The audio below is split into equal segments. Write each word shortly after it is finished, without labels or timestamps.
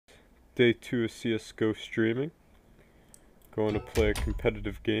Day 2 of CSGO streaming. Going to play a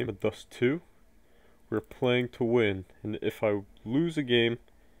competitive game of Dust 2. We're playing to win, and if I lose a game,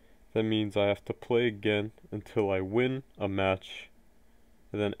 that means I have to play again until I win a match.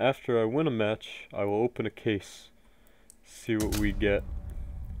 And then after I win a match, I will open a case, see what we get.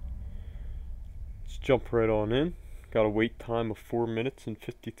 Let's jump right on in. Got a wait time of 4 minutes and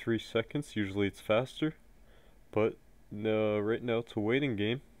 53 seconds. Usually it's faster, but right now it's a waiting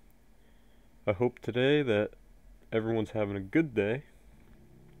game. I hope today that everyone's having a good day,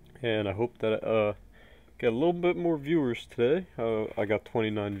 and I hope that get a little bit more viewers today. I got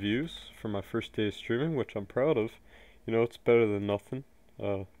 29 views for my first day of streaming, which I'm proud of. You know, it's better than nothing.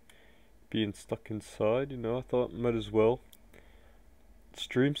 Being stuck inside, you know, I thought might as well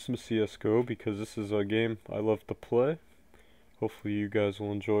stream some CSGO because this is a game I love to play. Hopefully you guys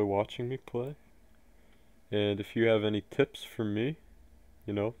will enjoy watching me play. And if you have any tips for me,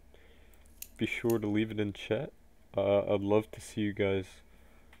 you know, be sure to leave it in chat. I'd love to see you guys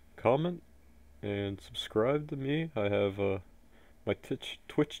comment and subscribe to me. I have my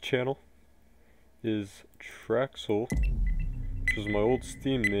Twitch channel is Traxel, which is my old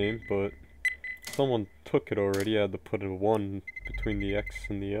Steam name, but someone took it already. I had to put a 1 between the X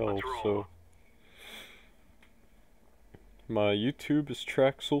and the L, so my YouTube is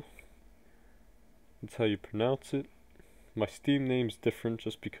Traxel. That's how you pronounce it. My Steam name's different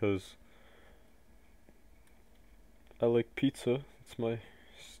just because I like pizza. It's my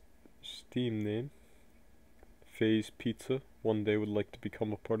Steam name. FaZe Pizza. One day would like to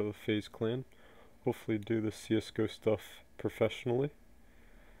become a part of the FaZe clan. Hopefully do the CSGO stuff professionally.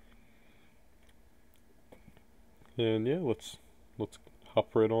 And yeah, let's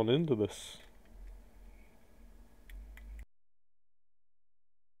hop right on into this.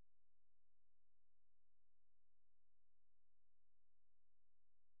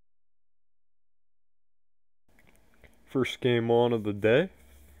 First game on of the day.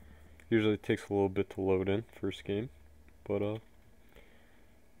 Usually it takes a little bit to load in, first game. But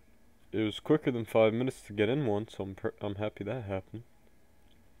it was quicker than 5 minutes to get in one, so I'm happy that happened.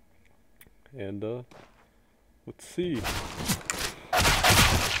 And let's see.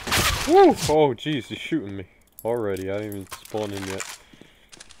 Woo! Oh jeez, he's shooting me already. I didn't even spawn in yet.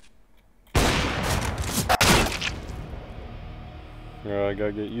 Alright, I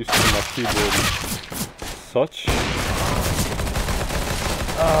gotta get used to my keyboard and such.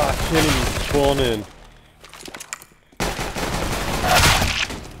 I can't even spawn in.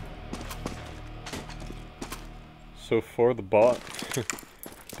 So far the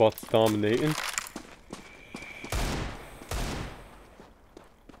bot's dominating.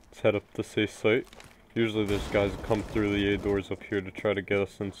 Let's head up to safe site. Usually there's guys that come through the A doors up here to try to get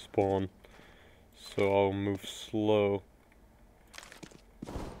us in spawn. So I'll move slow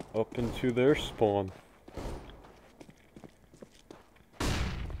up into their spawn.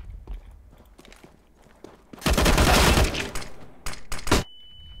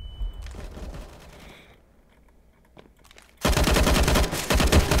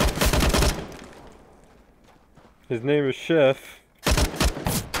 His name is Chef.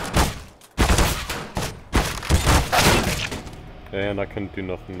 And I couldn't do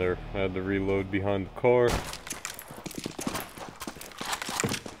nothing there. I had to reload behind the car.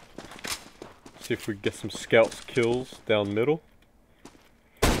 See if we can get some scouts kills down middle.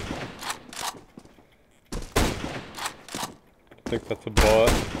 I think that's a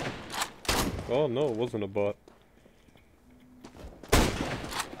bot. Oh no, it wasn't a bot.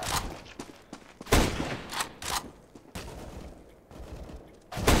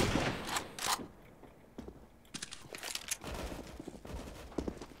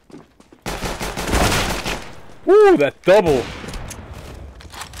 Woo, that double!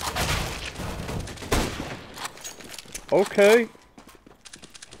 Okay.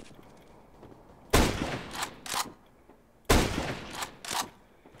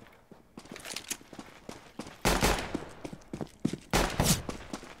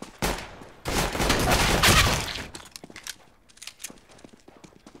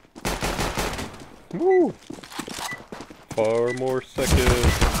 Woo! 4 more seconds.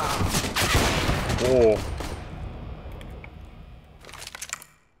 Oh.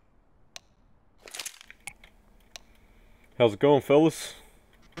 How's it going, fellas?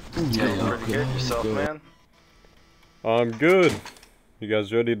 Yeah, pretty good. Yourself, man? I'm good. You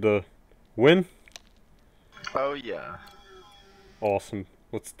guys ready to win? Oh, yeah. Awesome.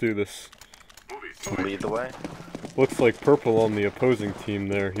 Let's do this. Lead the way. Looks like purple on the opposing team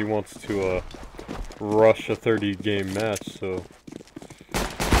there. He wants to rush a 30-game match, so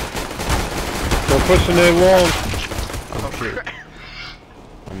we're pushing it along. Oh, shit.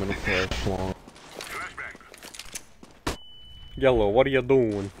 I'm gonna flash long. Yellow, what are you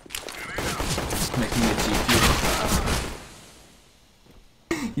doing? Making a GP.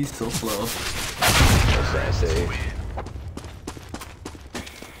 He's so slow. That's say.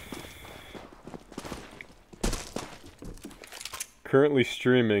 Currently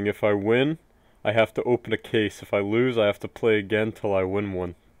streaming. If I win, I have to open a case. If I lose, I have to play again till I win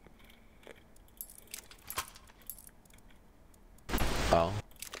one. Oh.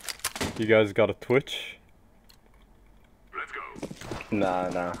 You guys got a Twitch?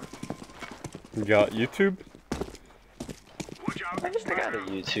 Nah. You got YouTube? I guess I got a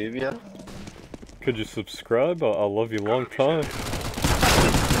YouTube, yeah. Could you subscribe? I'll love you long time. Dude,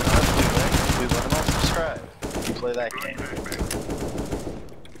 let them all subscribe. You play that game.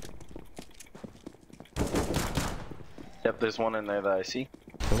 Yep, there's one in there that I see.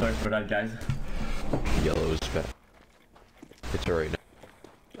 Sorry for that, guys. Yellow is bad. It's alright now.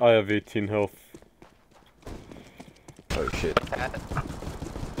 I have 18 health. Oh shit.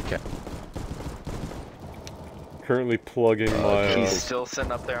 Okay. Currently plugging my. He's still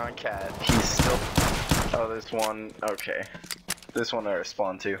sitting up there on cat. He's still. Oh, there's one. Okay. This one I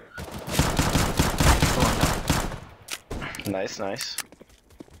respond to. Nice.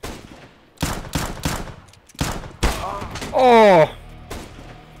 Oh!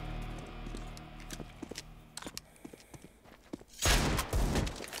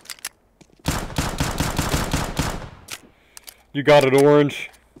 You got it, Orange.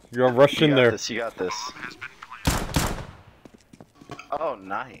 You're rush in there. You got this. Oh,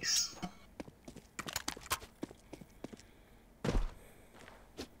 nice.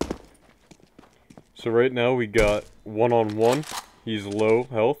 So right now we got 1-on-1. He's low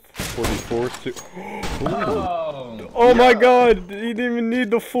health, 44. Oh my god! He didn't even need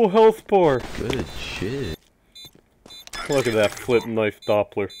the full health bar. Good shit. Look at that flip knife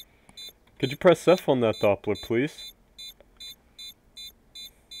Doppler. Could you press F on that Doppler, please?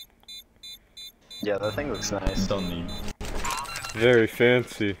 Yeah, that thing looks nice. Don't need. Very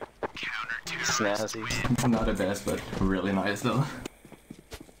fancy. Snazzy. Not the best, but really nice though.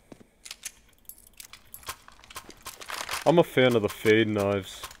 I'm a fan of the fade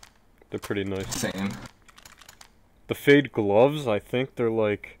knives. They're pretty nice. Same. The fade gloves, I think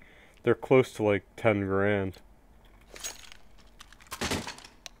they're close to like 10 grand.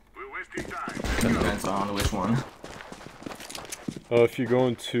 Depends on which one. If you go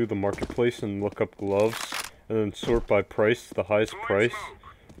into the marketplace and look up gloves, and then sort by price, the highest price,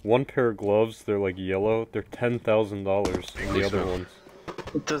 one pair of gloves, they're like yellow, they're $10,000, and the other ones.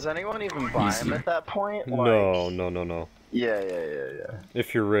 Does anyone even buy them at that point? Like... No. Yeah.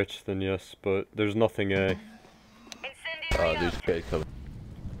 If you're rich, then yes, but there's nothing A. There's a guy coming.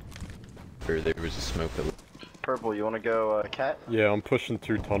 Or there was a smoke that... Purple, you wanna go, cat? Yeah, I'm pushing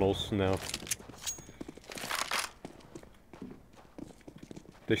through tunnels now.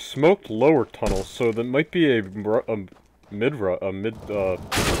 They smoked lower tunnels, so that might be a mid.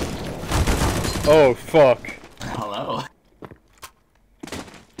 Oh fuck! Hello.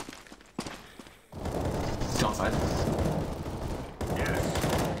 It's outside.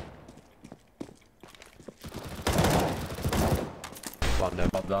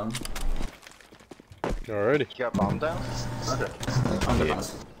 Bomb down. Alrighty. You got bomb down? Okay.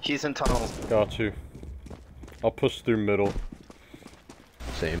 Underpass. He's in tunnels. Got you. I'll push through middle.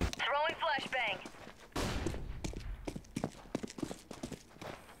 Same. Throwing flashbang.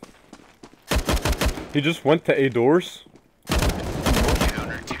 He just went to A doors.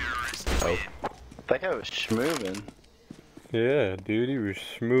 Oh. That guy was schmoving. Yeah, dude, he was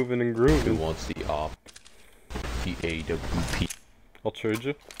moving and Who grooving. wants the op? The AWP. I'll trade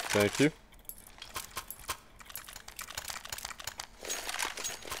you. Thank you.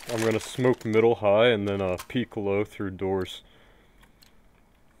 I'm gonna smoke middle high and then peek low through doors.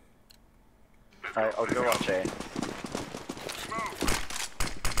 Alright, I'll go watch A.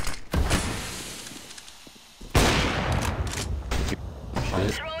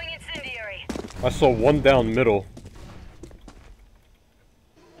 Throwing incendiary. I saw one down middle.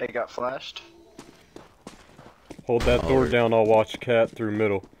 A got flashed. Hold that door down, I'll watch cat through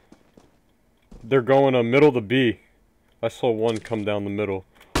middle. They're going middle to B. I saw one come down the middle.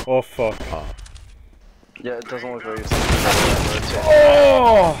 Oh fuck. Yeah, it doesn't look like it's...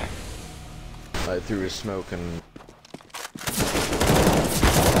 Oh! I threw a smoke and...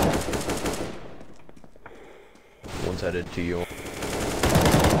 One's headed to you.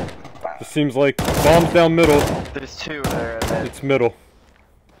 It seems like bombs down middle. There's two there, and then It's middle.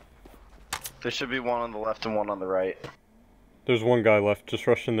 there should be one on the left and one on the right. There's one guy left. Just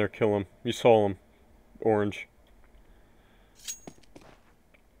rush in there, kill him. You saw him. Orange.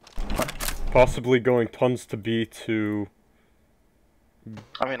 Possibly going tons to B to...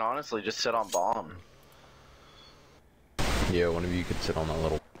 I mean, honestly, just sit on bomb. Yeah, one of you could sit on that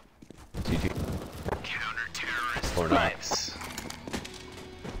little CT. Or not. Nice.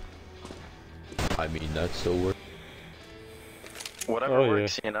 I mean, that still works. Whatever Oh, yeah.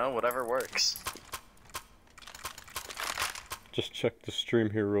 works, you know? Whatever works. Just check the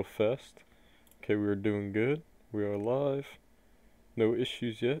stream here real fast. Okay, we are doing good. We are live. No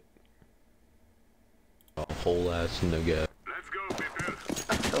issues yet. A whole ass no gap.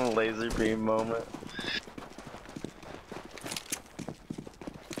 Laser beam moment.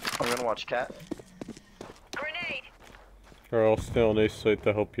 I'm gonna watch Cat. Grenade. Or I'll stay on A site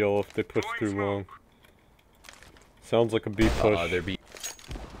to help y'all if they push through long. Sounds like a B push. They're B.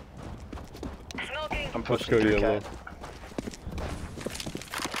 Smoking. I'm Let's pushing go through yellow. Cat.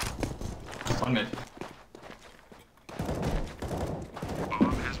 One mid.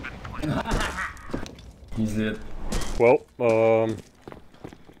 He's dead. Well,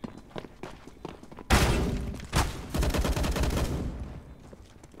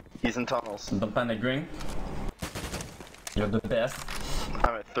 He's in tunnels. Don't panic, green. You're the best.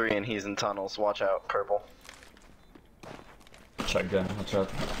 I'm at 3 and he's in tunnels. Watch out, purple. Shotgun, watch out.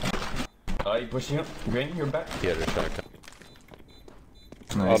 Oh, you pushing up? Green, you're back. Yeah, they're shotgun.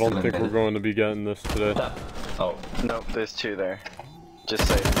 No, I he's don't still think we're embedded. going to be getting this today. Tap. Oh, Nope, there's 2 there. Just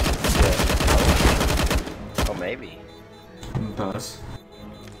say. Yeah. Oh, maybe. pass.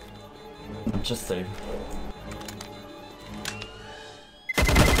 Just save.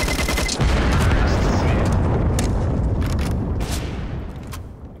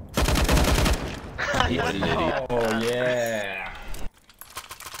 What an idiot. Oh yeah.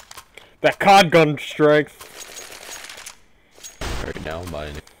 That COD gun strength! Right now, I'm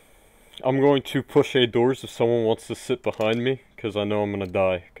buying it. I'm going to push A doors if someone wants to sit behind me, because I know I'm going to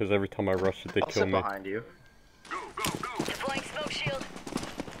die, because every time I rush it, they I'll kill sit me. behind you. Deploying smoke shield.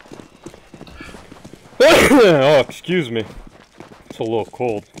 Oh, excuse me. It's a little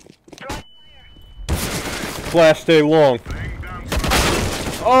cold. Throwing Flash day long.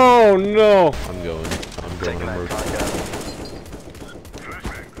 Oh no! I'm going Taking that emergency. shotgun.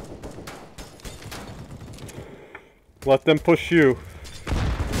 Let them push you.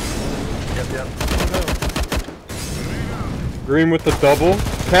 Yep. Green with the double.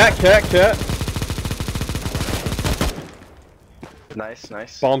 Cat.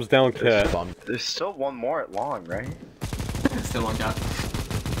 Nice. Bombs down cat. Bomb. There's still one more at long, right? Still on cat.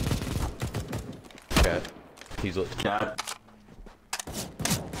 Cat. He's lit. Cat.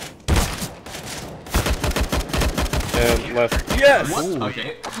 And left. Yes! What?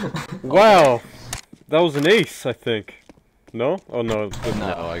 Okay. Wow! That was an ace, I think. No? Oh no. No,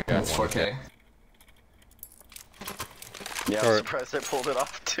 I got That's one. 4K. Yeah, I'm Alright. surprised I pulled it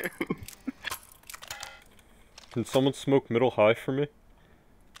off too. Can someone smoke middle high for me?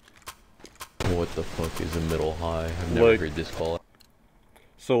 What the fuck is a middle high? I've never Like- heard this call.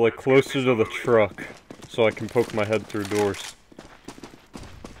 So like closer to the truck, so I can poke my head through doors.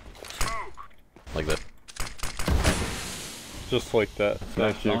 Like that. Just like that.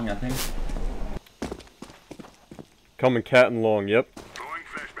 Thank Flash you. long, I think. Coming cat and long, yep.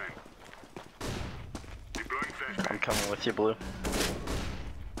 I'm coming with you, Blue.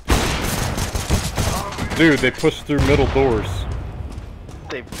 Dude, they pushed through middle doors.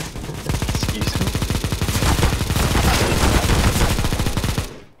 They. Excuse me.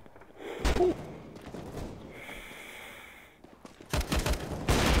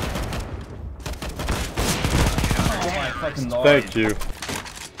 Oh my fucking lord. Thank you.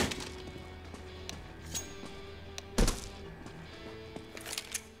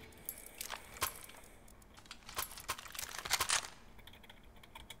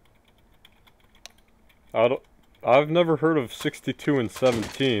 I've never heard of 62 and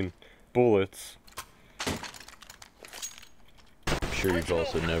 17 bullets. I'm sure you've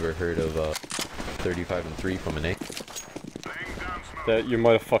also never heard of 35 and 3 from an A. That you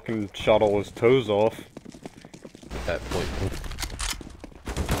might have fucking shot all his toes off. At that point.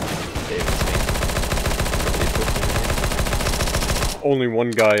 They have Only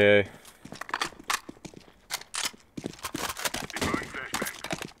one guy A.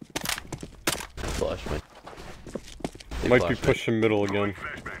 flash me. They Might be flashed me. pushing middle again.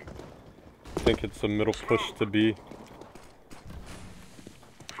 I think it's a middle push to B.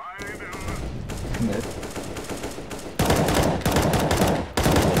 Mid.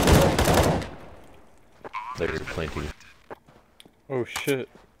 They're planting. Oh shit.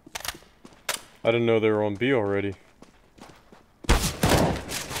 I didn't know they were on B already.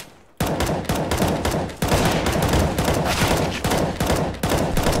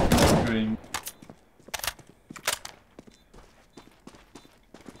 Green.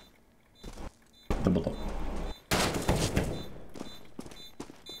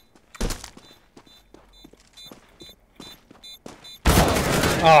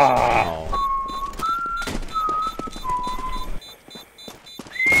 Ah! Oh.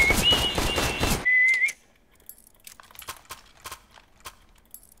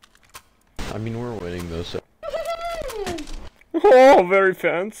 I mean, we're winning though, so. Oh, very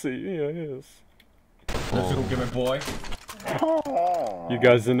fancy. Yes. Let's go, give me boy. You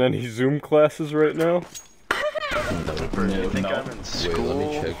guys in any Zoom classes right now? You think I'm in Wait, school? let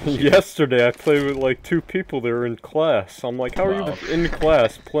me check. Yesterday I played with like 2 people that were in class. I'm like, how are Wow. you in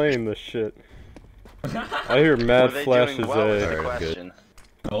class playing this shit? I hear Were mad they flashes. doing well is the Alright, good. question.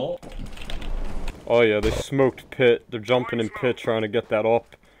 Oh, Oh yeah, they smoked pit. They're jumping in pit trying to get that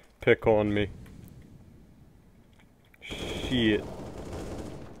op pick on me. Shit.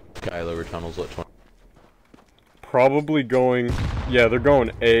 Guy lower tunnels at 20. Probably going. Yeah, they're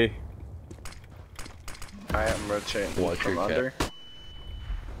going A. I am rotating Watch from your under.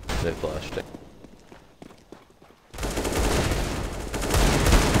 They flashed it.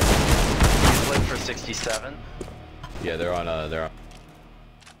 He's lit for 67. Yeah, they're on. They're on.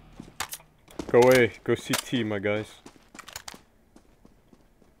 Go A. Go CT, my guys.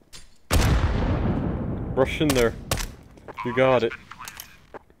 Rush in there. You got it.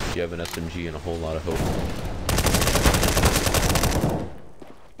 You have an SMG and a whole lot of hope.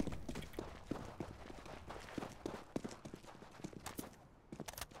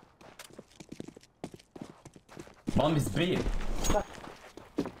 bomb is B.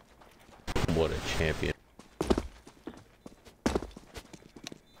 What a champion.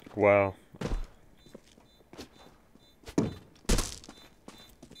 Wow.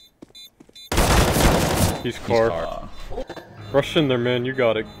 He's car. Rush in there, man. You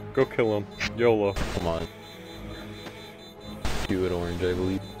got it. Go kill him. YOLO. Come on. Do it, Orange, I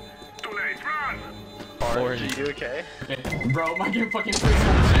believe. Orange, are you okay? Bro, my game fucking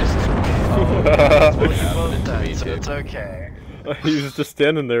freezes. Well, you happened both to died, me, so too. it's okay. He was just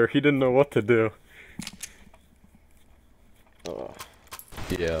standing there. He didn't know what to do. Oh.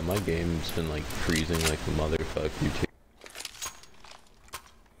 Yeah, my game's been like freezing like a motherfucker too.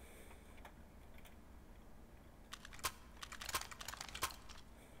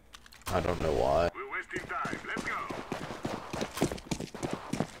 I don't know why. We're wasting time. Let's go.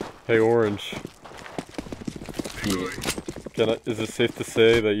 Hey, Orange. Yeah. Is it safe to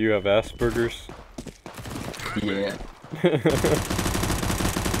say that you have Asperger's? Yeah.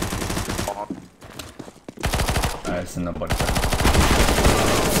 It's in the body.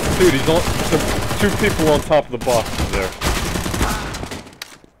 Dude, he's on. Two people on top of the boxes there.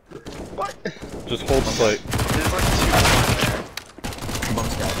 What? Just hold sight. There's like 2 Bomb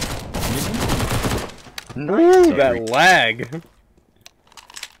scout. Ooh, that lag.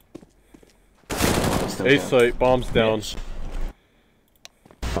 A site, bombs down.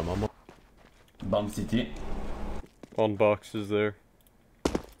 I'm on. Bomb city. On boxes there.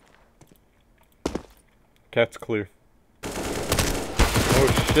 Cat's clear. Oh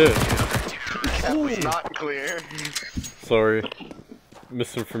shit. That was not clear. Sorry.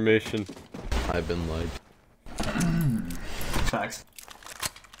 Misinformation. I've been lied. Facts.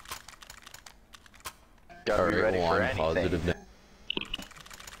 Gotta be Alright, ready well, for I'm anything. positive now.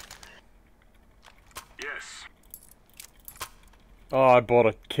 Yes. Oh, I bought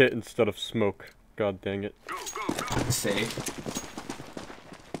a kit instead of smoke. God dang it. Go, go, go. Safe.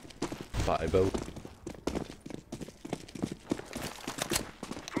 5-0.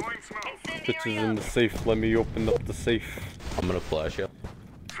 Throwing smoke. Bitches in the safe. Let me open up the safe. I'm gonna flash you.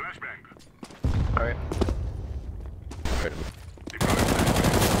 Flashbang. Alright. Alright,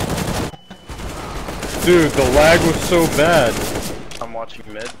 Dude, the lag was so bad. I'm watching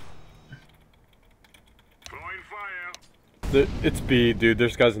mid. Throwing fire. It's B, dude.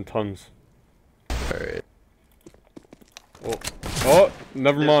 There's guys in tons. alright. Oh,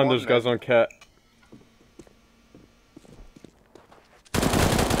 never There's mind. one There's guys on cat.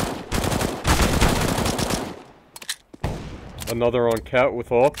 Another on cat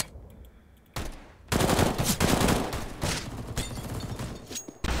with op.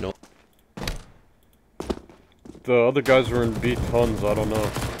 Nope. The other guys were in B tons. I don't know.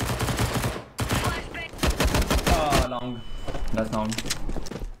 Oh, long. That's long.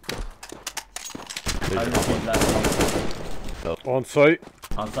 I There's repeat, that's long. On site.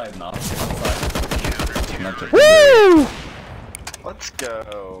 Outside now. Outside. Not just. Woo! Let's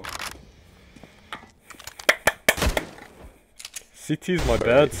go. CT's my Alright,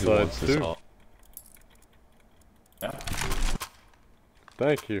 bad who side wants this too. all? Yeah.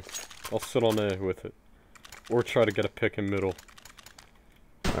 Thank you. I'll sit on A with it. Or try to get a pick in middle.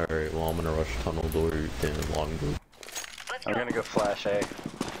 Alright, well I'm gonna rush tunnel door and long door. I'm gonna go flash A.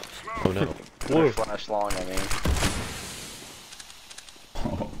 Oh no. Blue. Or flash long, I mean.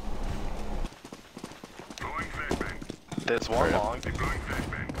 Oh There's one long. Deploying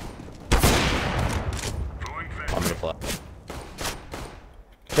flashbang. Throwing I'm flashbang. gonna fly.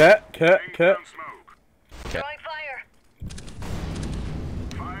 Cat. Laying down smoke. Throwing fire.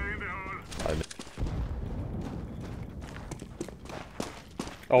 Fire in the hole.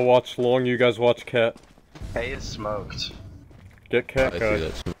 I'll watch long, you guys watch cat. A is smoked. Get cat I see guy.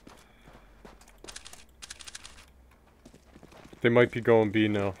 that smoke. They might be going B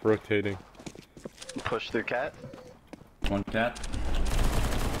now, rotating. Push through cat. One cat.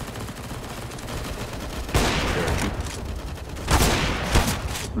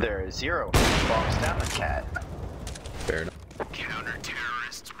 There is 0. Bombs down the cat. Fair enough.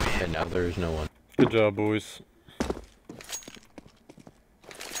 And now there is no one. Good job, boys.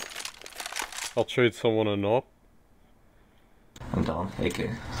 I'll trade someone a knob. I'm down. AK.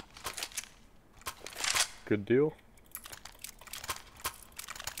 Good deal.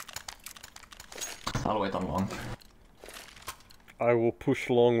 I'll wait on long. I will push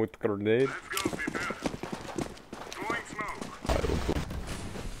long with grenade. Let's go, people. Throwing smoke. I will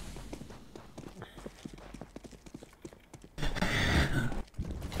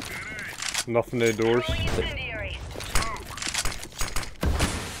go. Nothing A doors. Throwing incendiary. Smoke.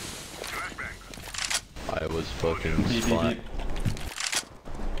 Flashbang. I was fucking Beep, beep, splat. beep.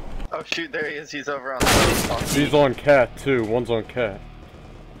 Oh shoot, there he is. He's over on the He's on cat too. One's on cat.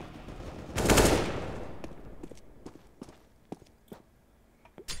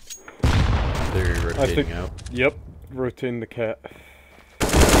 They're rotating think- out. Yep, rotating the cat.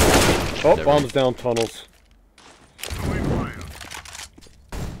 Oh, Never bombs down tunnels. Throwing fire.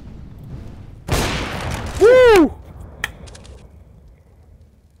 Woo!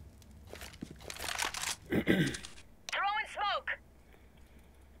 Throwing smoke.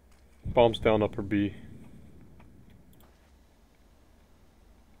 Bombs down upper B.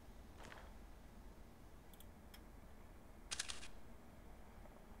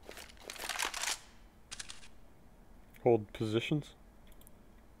 Hold positions.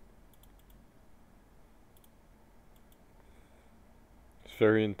 It's a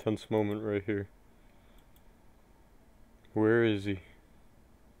very intense moment right here. Where is he?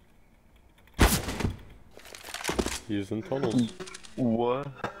 He is in tunnels. What?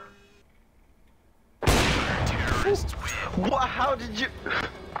 What? How did you?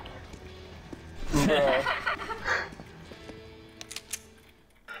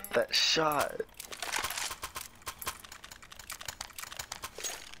 That shot.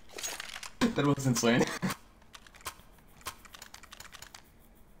 That was insane.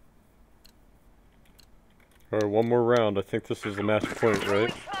 Alright, one more round. I think this is the match point, Throwing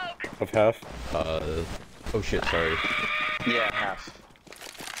right? smoke. Of half. Oh shit, sorry. Yeah, half.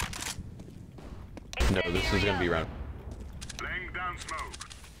 No, this is gonna be round. Laying down smoke.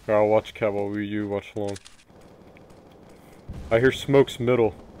 Alright, I'll watch cat while you watch long. I hear smoke's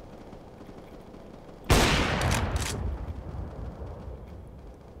middle.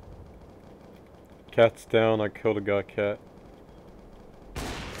 Cat's down. I killed a guy. Cat.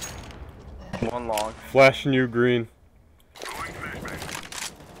 One long. Flashing you green. Throwing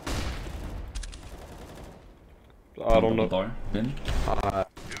flashbang. I don't know. Door. Bin. Incendiary.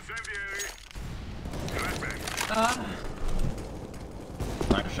 Flashbang.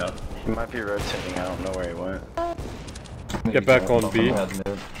 Sniper shot. He might be rotating. I don't know where he went. Get back on B.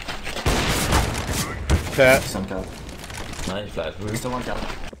 Cat. Some cat. Nice flash. We still one cat.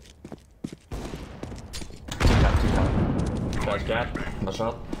 Two cat. Flash cat. No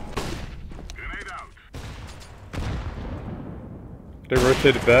shot. Grenade out. They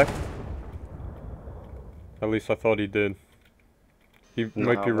rotated back. At least I thought he did. He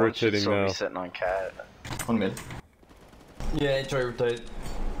might be one should rotating still now. Be sitting on cat. One mid. Yeah, try rotate.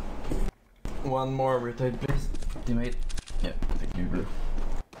 One more rotate, please. Teammate. Yeah, thank you, blue.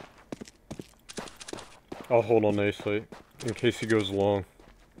 I'll hold on A site in case he goes long.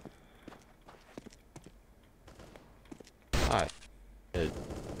 Hi.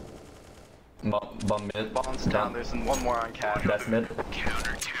 Bomb mid. Bombs down. There's one more on cat. That's mid.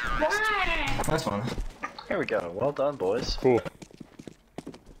 Nice one. Here we go. Well done, boys. Cool.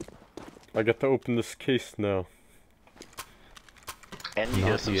 I get to open this case now. And you get a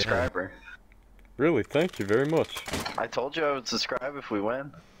Not yet. subscriber. Really, thank you very much. I told you I would subscribe if we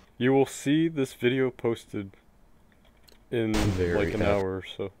win. You will see this video posted in Very like an fast. hour or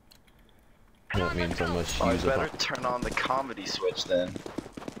so. That means I must Oh, you use better a turn on the comedy switch then.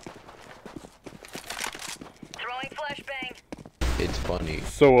 Throwing flashbang. It's funny.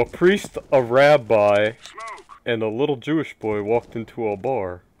 So a priest, a rabbi, Smoke. and a little Jewish boy walked into a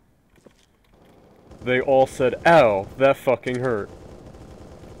bar. They all said, "Ow, that fucking hurt."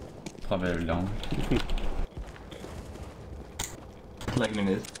 Probably long. Like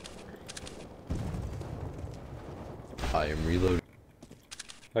minute. I am reloading.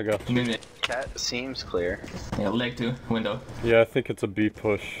 I got you. Minute. Cat seems clear. Yeah, leg 2, window. Yeah, I think it's a B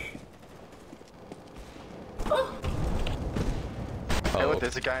push. Hey, look,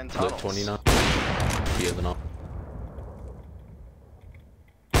 there's a guy in The tunnels. 29. He has an op.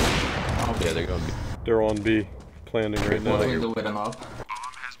 Yeah, they're going to be. They're on B, planning right One now. window with an op.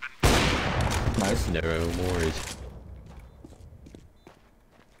 Nice. No more is.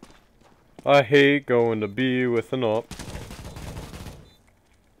 I hate going to B with an op.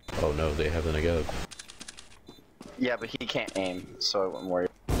 Oh no, they have an go. Yeah, but he can't aim, so I wouldn't worry.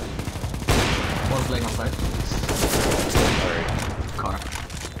 One's laying on side. Alright. Car.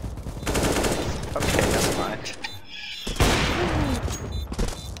 Okay, never mind.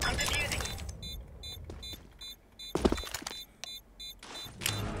 I'm defusing.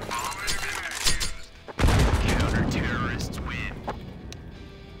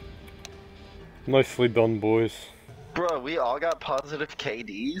 Nicely done, boys. Bro, we all got positive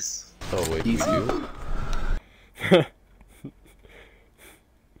KDs? Oh wait, you do?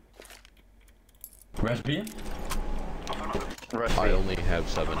 Rush B? Rush I B. only have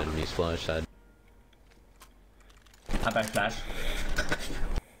 7 enemies flash. I back flash.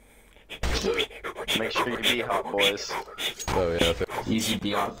 Make sure you be hot, boys. Oh yeah, Easy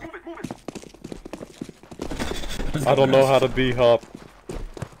B op. I don't know how to B hop.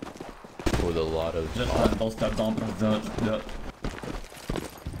 with a lot of. Just one, don't step down. Throwing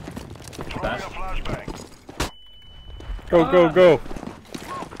a flashbang. Go, go, go!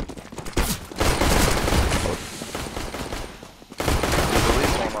 There's at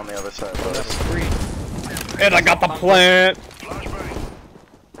least one on the other side, boys. And I got the plant!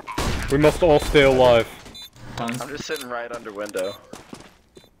 Flashbang. We must all stay alive. I'm just sitting right under window.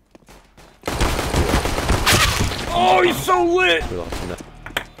 Oh, he's so lit! We lost him.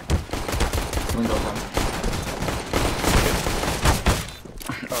 Window one.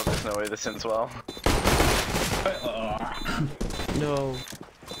 Oh, there's no way this ends well. No.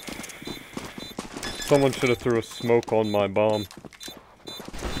 Someone should have threw a smoke on my bomb.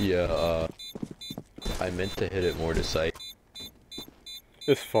 Yeah, I meant to hit it more to sight.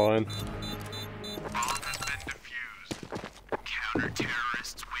 It's fine.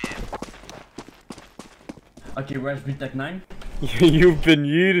 Okay, where's B Tech 9? You've been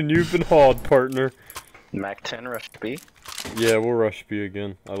yeet and you've been hawed, partner. Mac 10, rush B. Yeah, we'll rush B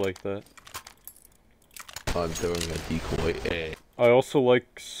again. I like that. I'm throwing a decoy A. I also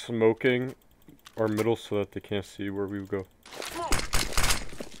like smoking our middle so that they can't see where we go.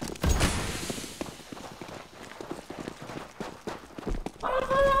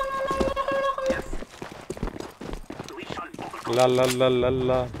 La la la la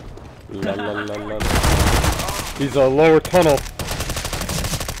la. La la la la. He's a lower tunnel.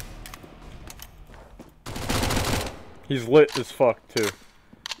 He's lit as fuck too.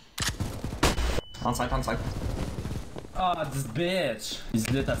 On site, on site. Ah, this bitch! He's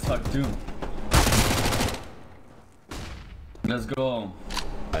lit as fuck too. Let's go.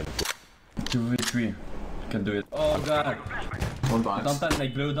 I'm 2v3. You can do it. Oh god. One box. Don't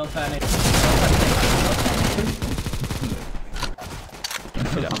panic, Blue, don't panic.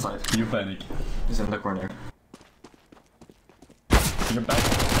 Outside. You panic. He's in the corner. You're back.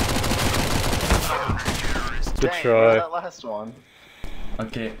 Good Dang, try. where's that last one?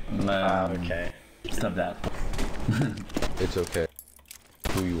 Okay, Okay. stop that. It's okay.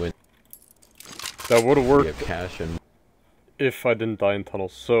 We win. That would have We worked have cash and. if I didn't die in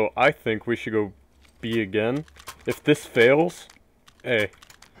tunnels. So I think we should go B again. If this fails, A.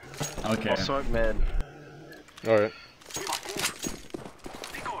 Okay. I'll smoke mid. Alright.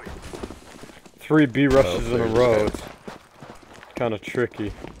 3 B rushes in a there's row. that. It's kind of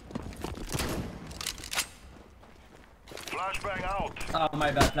tricky. Flashbang out. Oh,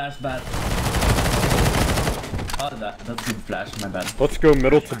 my bad, flash bad. Oh, that's good flash, my bad. Let's go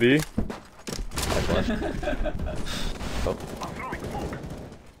middle to B. I flashed. Oh,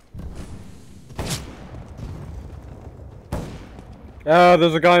 Ah,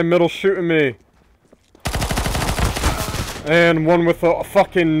 there's a guy in middle shooting me. And one with a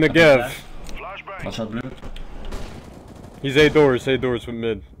fucking Negev. Flashbang. Watch out, Blue. He's A doors with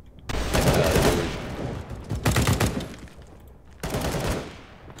mid.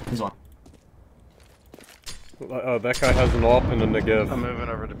 He's one. That guy has an AWP and a I'm Negev. moving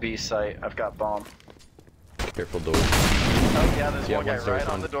over to B site. I've got bomb. careful door. Oh yeah, there's Yeah, one guy one's there, right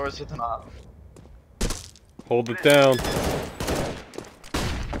on one. the doors with an op. Hold it down.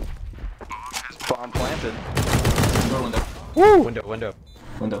 Bomb planted. Door window. Woo! Window, window.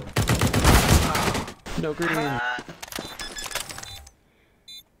 Window. No green.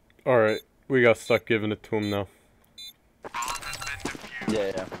 Alright, we gotta stop giving it to him now.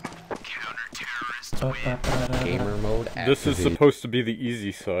 Yeah. Gamer mode This is activated. supposed to be the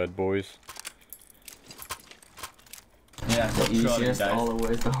easy side, boys. Yeah, The easiest,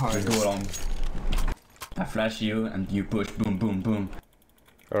 always the Just hardest. go along. I flash you and you push, boom, boom, boom.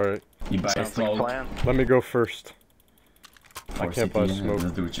 Alright, You buy Sounds like a smoke. plan. let me go first. I Or can't CT, buy yeah, smoke.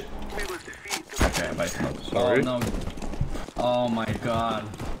 let's do it. Okay, I buy smoke. Sorry. Oh no. Oh my god.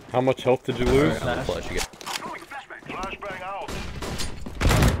 How much health did you lose? Flash. Flash again. Flashbang out.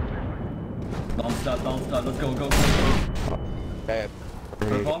 Don't stop, let's go, go, go, go.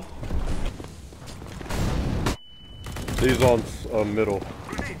 First one. He's on middle.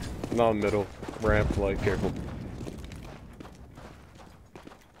 Not middle. Ramp, like, careful.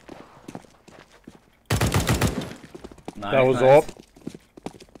 Nice, That was nice. up.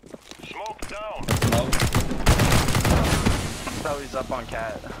 Smoke down. Smoke. Oh, he's up on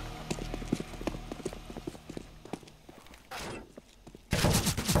cat.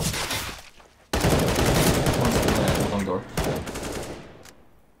 Long door.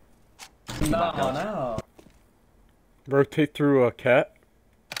 No. Rotate through a cat.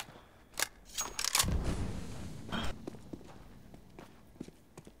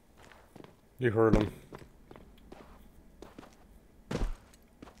 You heard him.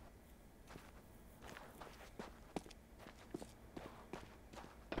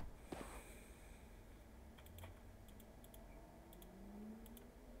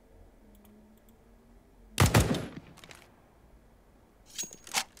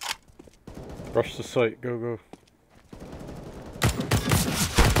 Rush the site, go, go.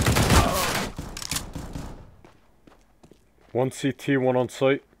 One CT, one on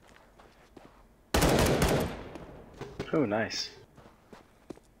site. Oh, nice.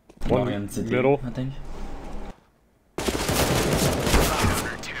 One Going in city, middle. I think.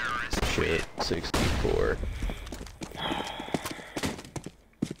 Shit, 64.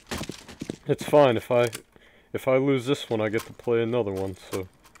 It's fine if I lose this one, I get to play another one. So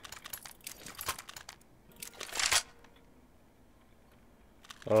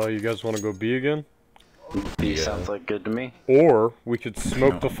you guys want to go B again? B Yeah. sounds like good to me. Or we could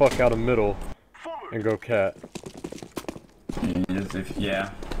smoke the fuck out of middle and go cat. Yeah.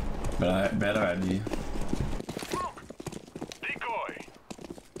 But better idea. Decoy.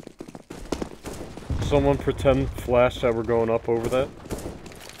 Someone pretend flash that we're going up over that.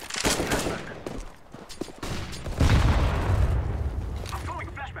 I'm throwing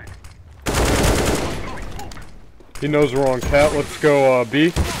a flashbang. He knows we're on cat. Let's go B.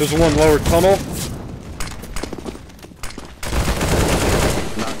 There's one lower tunnel.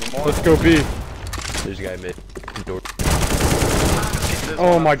 Not anymore. Let's go B. There's a guy mid door. There's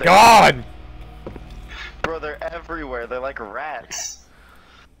Oh one my up there. god! Bro, they're everywhere. They're like rats.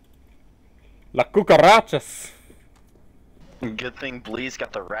 La cucarachas. Good thing Blee's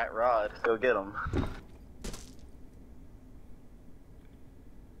got the rat rod. Go get him.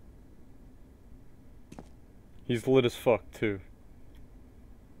 He's lit as fuck too.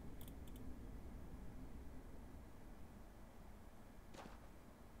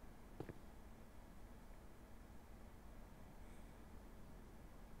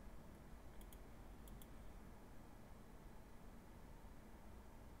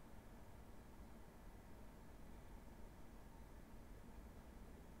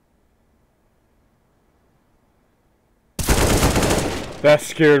 That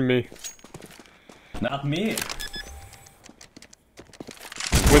scared me. Not me.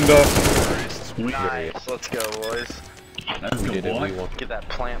 Window. Nice. Let's go, boys. Let's We go, did it, we boy. won. Get that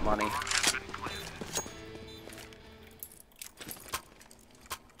plant money.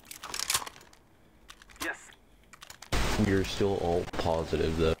 Yes. We're still all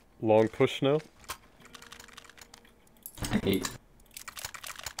positive though. Long push now. 8.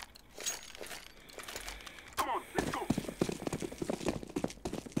 Come on, let's go.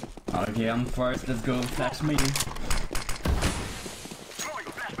 Okay, I'm first. Let's go. Flash me. Throwing a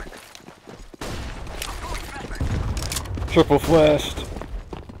flashbang. I'm throwing a flashbang. Triple flashed.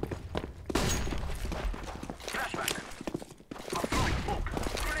 Flashbang. I'm throwing smoke.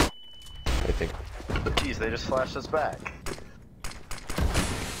 I think. Jeez, they just flashed us back.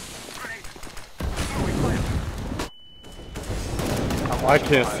 Grenade. Throwing fire. I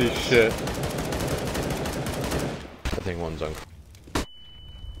can't see shit. I think one's on.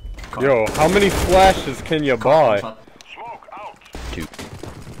 Yo, how many flashes can you buy? Smoke out. Two.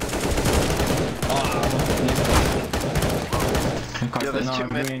 Yeah, there's No, two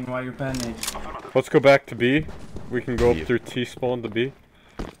mid. green, why you panic? Let's go back to B. We can go up Yep. through T spawn to B.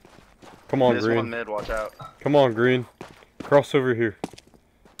 Come on, There's one green. mid, watch out. Come on, green. Cross over here.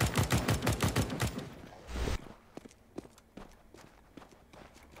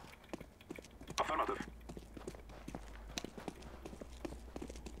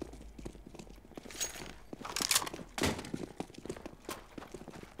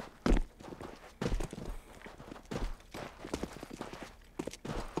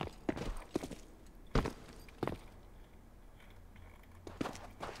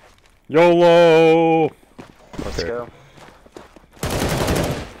 YOLO! Let's Okay. go.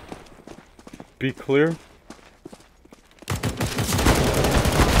 Be clear.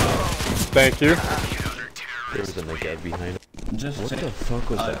 Thank you. There was a nigga behind him. Just What check. the fuck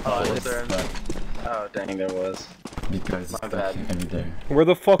was that? Oh, for? is there? Oh, dang, there was. Because it's My bad. every day. Where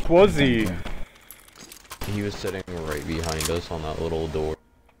the fuck was he? He was sitting right behind us on that little door.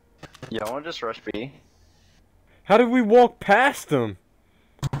 Yeah, I wanna just rush B. How did we walk past him?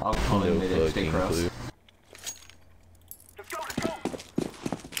 I'll call No him mid if they fucking cross. clue. Let's go, let's go.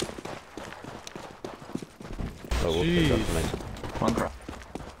 Oh, we'll pick up Jeez. nice. One cross.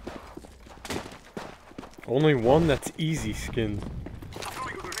 Only one that's easy skinned. I'm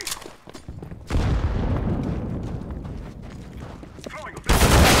throwing a grenade. Throwing a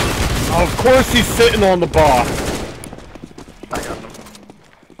flashbang. Of course he's sitting on the box. I got him.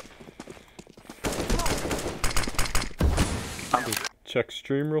 Check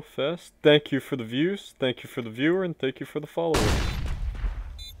stream real fast. Thank you for the views, thank you for the viewer, and thank you for the follower.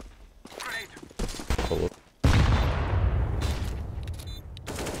 Grenade. Solo.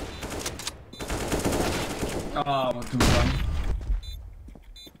 Oh, too fun.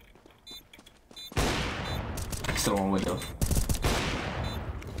 Still one window.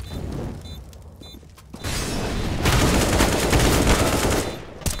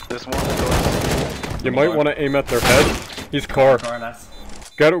 This one is You might want to aim at their head. He's car. Car last.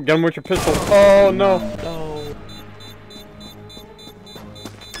 Get him with your pistol. Oh no. No.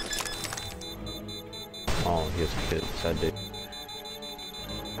 Oh, he has a kid. Sad day.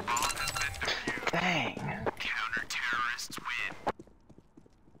 Dang. Counter-terrorists win.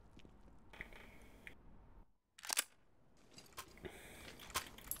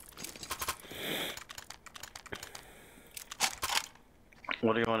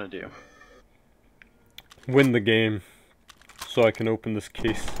 What do you want to do? Win the game, so I can open this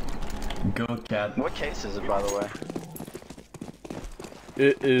case. Go cat. What case is it, by the way?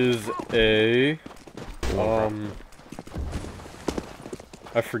 It is a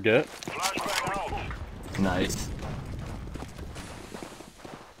I forget. Flashbang out. Nice.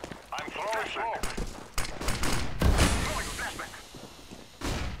 I'm throwing smoke. Throwing a flashbang.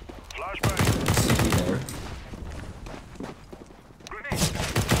 Flashbang. CT there. Grenade.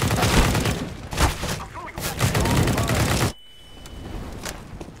 I'm throwing a flashbang.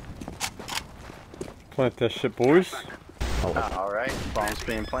 Plant that shit, boys. Oh, Alright, bomb's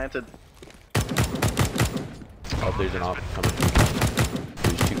being planted. oh, there's an op coming.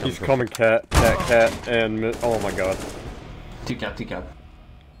 There's two He's from- coming, cat, and oh my god. Two cap, two cap.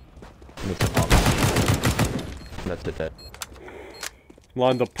 with the op. That's it. That.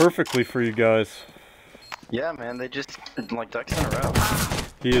 Lined up perfectly for you guys. Yeah, man, they just, like, ducks in a row.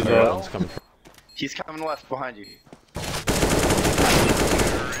 He is Where else coming from? He's coming left behind you.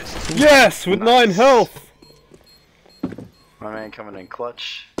 yes, with 9 health. My man coming in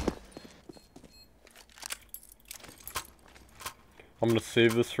clutch. I'm gonna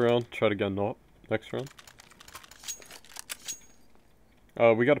save this round. Try to get an op next round.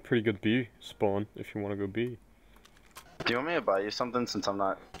 We got a pretty good B spawn if you want to go B. Do you want me to buy you something since I'm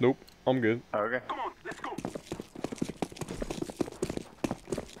not? Nope, I'm good. Oh, okay. Come on, let's go.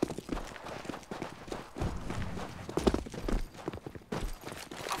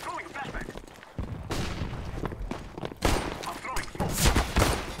 I'm throwing a flashbang. I'm throwing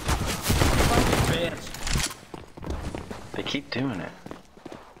smoke. They keep doing it.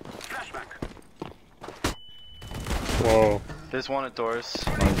 Flashbang. Whoa. There's one at doors.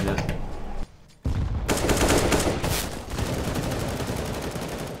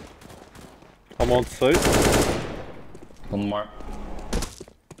 I'm on site. One more.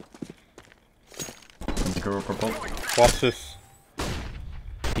 Let's go purple. Watch this.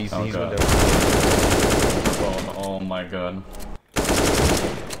 He's Oh, he's God. window. Oh my god.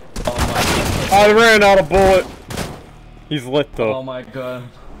 Oh my I ran out of bullet. He's lit though. Oh my god.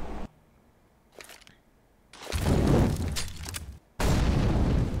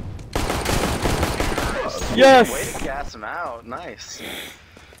 Way Yes. to gas him out. Nice.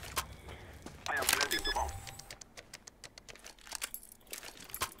 I am planting the bomb.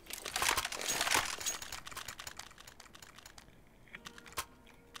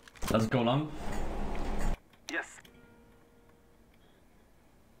 Let's go long. Yes.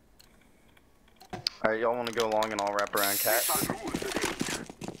 Alright, y'all want to go long and I'll wrap around cat? Shall rule the day.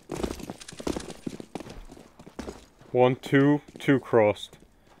 1, 2, 2 crossed.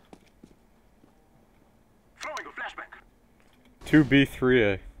 Throwing a flashbang. 2B,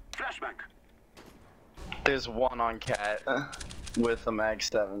 3A. Flashbang. There's one on cat with a mag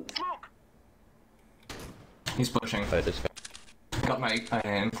 7. Smoke. He's pushing. This guy. Got my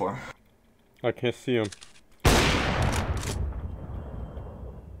M4. I can't see him.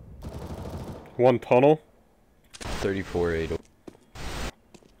 One tunnel. 34-8.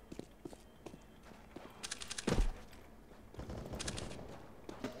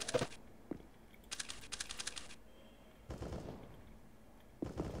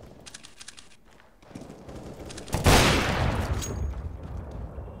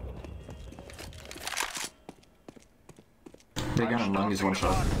 They got him long, he's one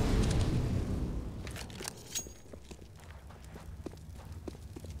shot.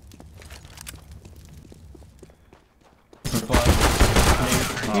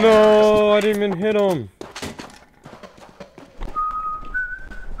 No, I didn't even hit him.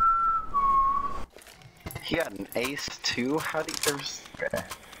 He got an ace too? How do you... There's... Okay.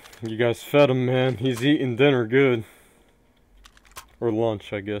 You guys fed him, man. He's eating dinner good. Or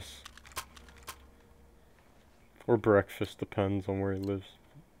lunch, I guess. Or breakfast, depends on where he lives.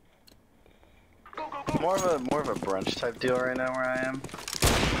 More of a brunch type deal right now where I am.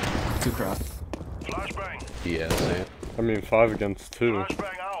 2 cross. Flashbang. Yeah, same. I mean, 5 against 2.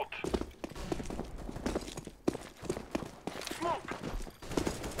 Flashbang out. Smoke.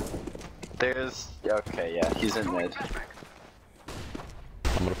 There's... Okay, yeah, he's in mid. Flashbang.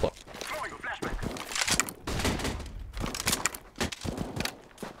 I'm gonna fly. Throwing a flashbang.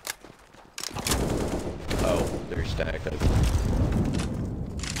 Oh, they're stacked.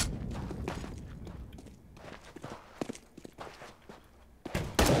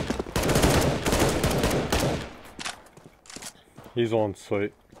 He's on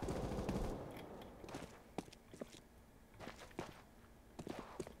site.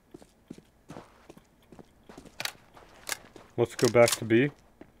 Let's go back to B.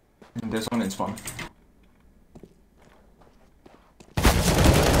 This one is fun.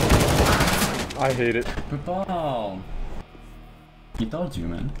 I hate it. Good ball. He told you,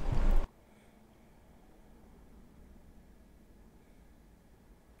 man.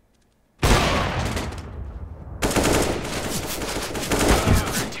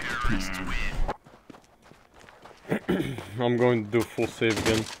 I'm going to do a full save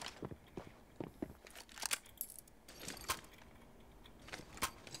again.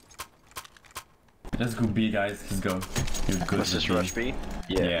 Let's go B, guys. Let's go. You're good. Let's just rush B?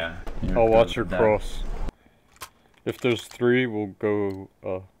 Yeah. you're I'll good watch your with that. cross. If there's 3, we'll go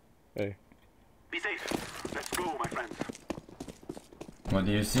A. Be safe. Let's go, my friends. What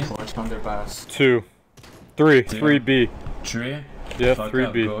do you see? Watch underpass. 2. 3. Two. 3B. 3? Yeah, Fuck 3B.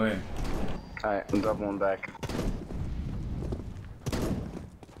 Up, go away. Alright, I'm doubling back.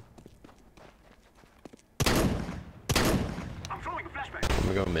 I'm throwing a flashbang. I'm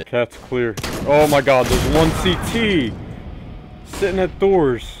gonna go mid. Cat's clear. Oh my god, there's one CT! Sitting at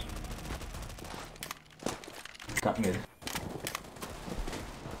doors. Got mid.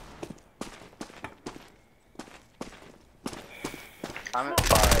 I'm at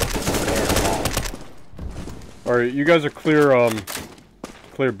 5. Alright, you guys are clear,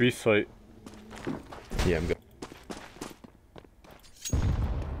 clear B site. Yeah, I'm good.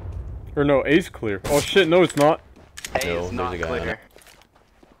 Or no, A's clear. Oh shit, no it's not. A No, is there's not a guy on clear. it.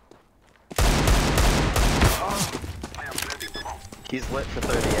 I am planting the bomb. He's lit for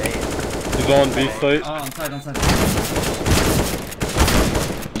 38. He's on B site. Oh, on side. Let's go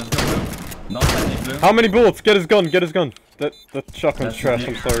blue. No side, blue. How many bullets? Get his gun, get his gun. That shotgun's That's trash,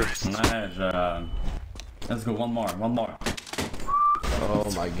 I'm it. sorry. Nice. Let's go. One more.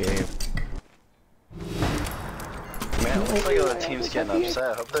 Oh my game. Man, it looks like other team's getting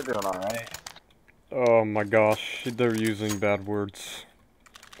upset. Hope they're doing alright. Oh my gosh, they're using bad words.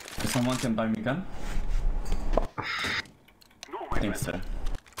 Someone can buy me gun? No, my Thanks, friend. sir.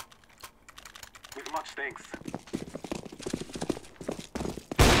 With much thanks.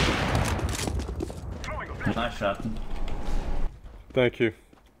 Throwing a flashbang. Nice shot. Thank you.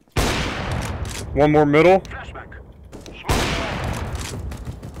 One more middle. Flashbang.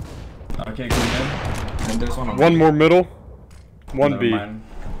 Okay, go mid. And there's one on One more middle. One Never B. mind.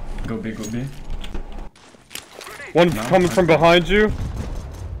 Go B. One No, coming from okay. behind you.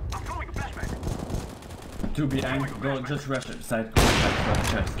 I'm throwing a flashbang. 2 behind. Go, just rush it. Side.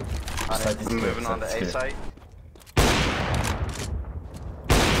 Side. I'm moving on to A site.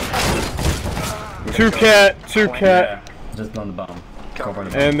 2 cat. Yeah. Just on the bomb. Cover the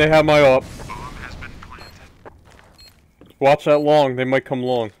bomb. And they have my op. Watch that long, they might come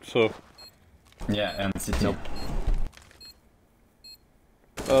long, so. Yeah, and CT.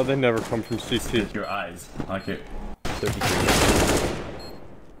 They never come from CT. With your eyes. Okay.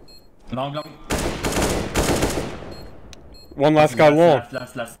 33. Long. One last guy long.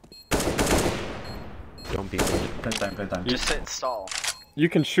 Last. Don't beat me. Play time. Just sit stall. You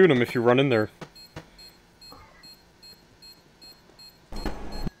can shoot him if you run in there.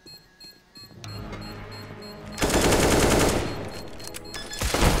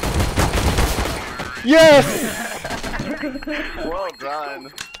 Yes! Well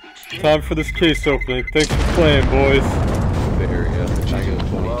done. Time for this case opening. Thanks for playing, boys. Bay Area. I got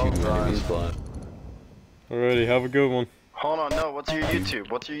 22 Well enemies done. spawn. Alrighty, have a good one. Hold on, no, what's your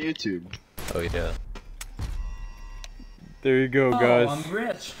YouTube? What's your YouTube? Oh yeah. There you go, Oh, guys. I'm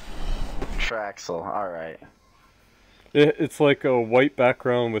rich. Traxel, alright. It's like a white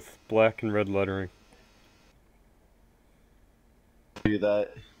background with black and red lettering. Do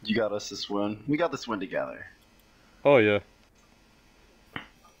that. You got us this win. We got this win together. Oh yeah.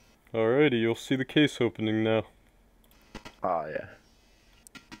 Alrighty, you'll see the case opening now. Oh yeah.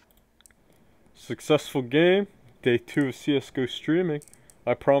 Successful game. Day 2 of CSGO streaming.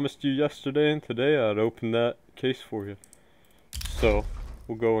 I promised you yesterday and today I'd open that case for you. So,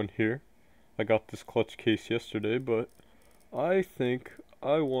 we'll go in here. I got this clutch case yesterday, but I think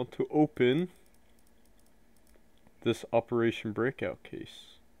I want to open this Operation Breakout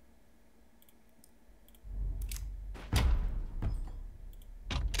case.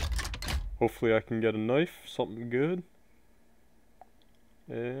 Hopefully I can get a knife, something good.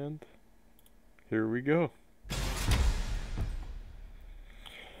 And here we go.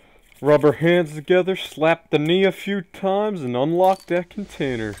 Rub our hands together, slap the knee a few times, and unlock that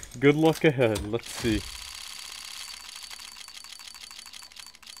container. Good luck ahead. Let's see.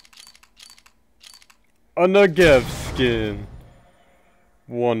 A Negev skin.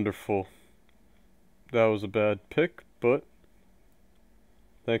 Wonderful. That was a bad pick, but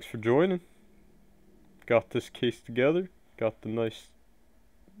thanks for joining. Got this case together. Got the nice,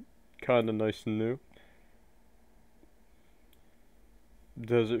 kinda nice and new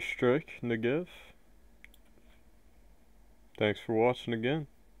Desert Strike Negev. Thanks for watching again.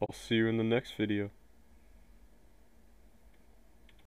 I'll see you in the next video.